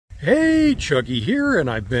Hey, Chuggy here, and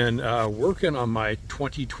I've been working on my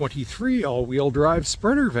 2023 all-wheel drive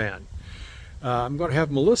Sprinter van. I'm going to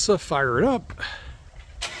have Melissa fire it up,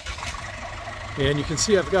 and you can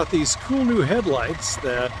see I've got these cool new headlights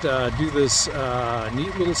that do this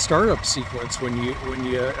neat little startup sequence when you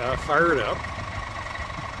fire it up.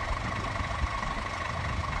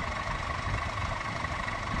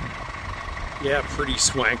 Yeah, pretty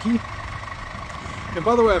swanky. And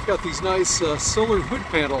by the way, I've got these nice solar hood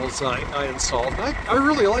panels I installed. I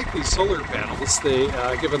really like these solar panels. They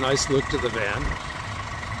give a nice look to the van,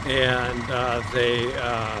 and they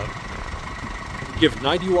give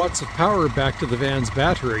 90 watts of power back to the van's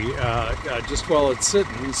battery just while it's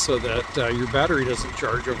sitting, so that your battery doesn't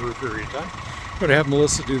charge over a period of time. I'm going to have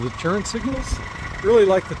Melissa do the turn signals. Really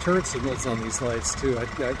like the turn signals on these lights too. I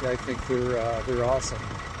think they're awesome.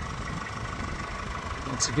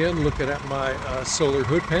 Once again, looking at my solar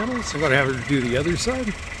hood panels. I'm going to have her do the other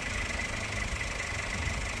side.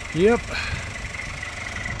 Yep.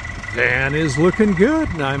 Van is looking good,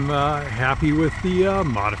 and I'm happy with the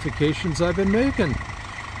modifications I've been making.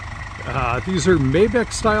 These are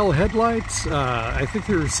Maybeck style headlights. I think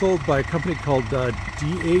they were sold by a company called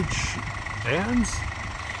DH Vans.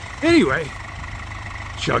 Anyway,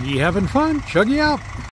 Chuggy having fun. Chuggy out.